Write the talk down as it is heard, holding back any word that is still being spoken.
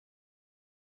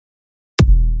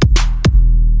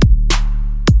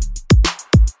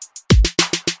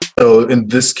So in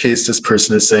this case, this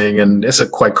person is saying, and it's a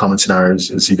quite common scenario,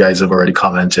 as you guys have already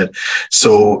commented.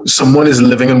 So someone is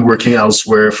living and working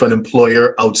elsewhere for an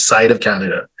employer outside of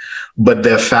Canada, but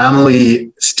their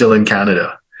family still in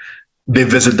Canada. They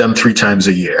visit them 3 times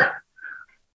a year.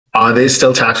 Are they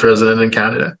still tax resident in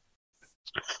Canada?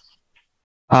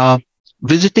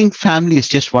 Visiting family is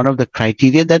just one of the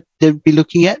criteria that they'll be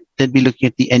looking at. They'll be looking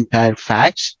at the entire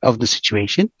facts of the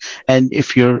situation. And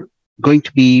if you're going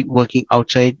to be working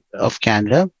outside of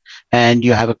Canada and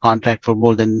you have a contract for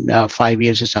more than 5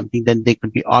 years or something, then there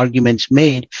could be arguments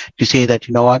made to say that,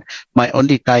 you know what, my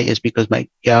only tie is because my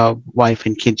wife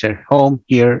and kids are home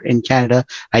here in Canada.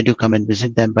 I do come and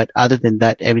visit them. But other than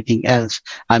that, everything else,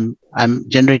 I'm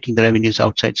generating the revenues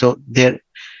outside. So there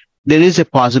is a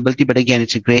possibility, but again,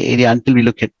 it's a gray area. Until we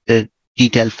look at the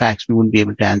detailed facts, we wouldn't be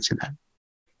able to answer that.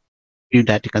 You'd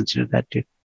have to consider that too.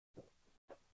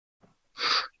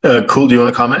 Cool. Do you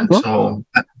want to comment? Cool. So,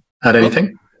 add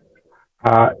anything?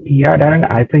 Yeah, Darren,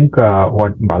 I think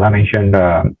what Bala mentioned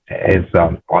is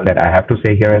all that I have to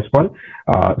say here as well.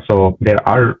 So there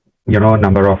are, a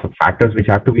number of factors which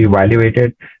have to be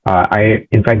evaluated. I,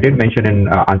 in fact, did mention in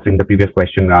answering the previous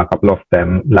question a couple of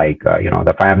them, like,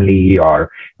 the family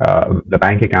or the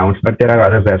bank accounts, but there are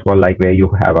others as well, like where you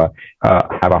have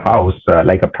a house,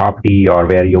 like a property, or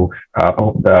where you,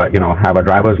 have a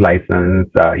driver's license,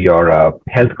 your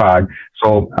health card.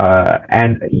 So,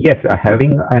 and yes,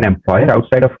 having an employer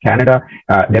outside of Canada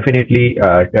definitely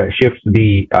shifts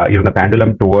the, the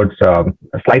pendulum towards,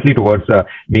 slightly towards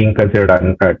being considered a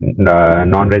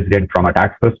non-resident from a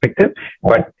tax perspective,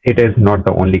 but it is not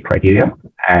the only criteria.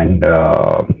 And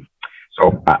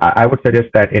so I would suggest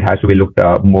that it has to be looked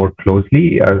more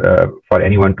closely for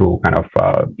anyone to kind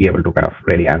of be able to kind of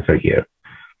really answer here.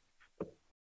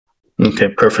 Okay,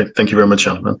 perfect. Thank you very much,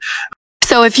 gentlemen.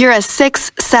 So if you're a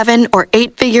 6, 7, or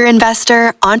 8-figure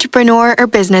investor, entrepreneur, or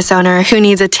business owner who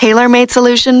needs a tailor-made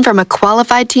solution from a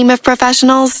qualified team of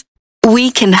professionals, we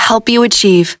can help you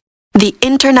achieve the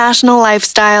international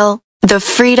lifestyle, the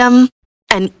freedom,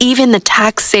 and even the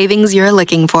tax savings you're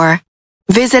looking for.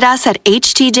 Visit us at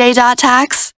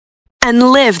htj.tax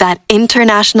and live that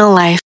international life.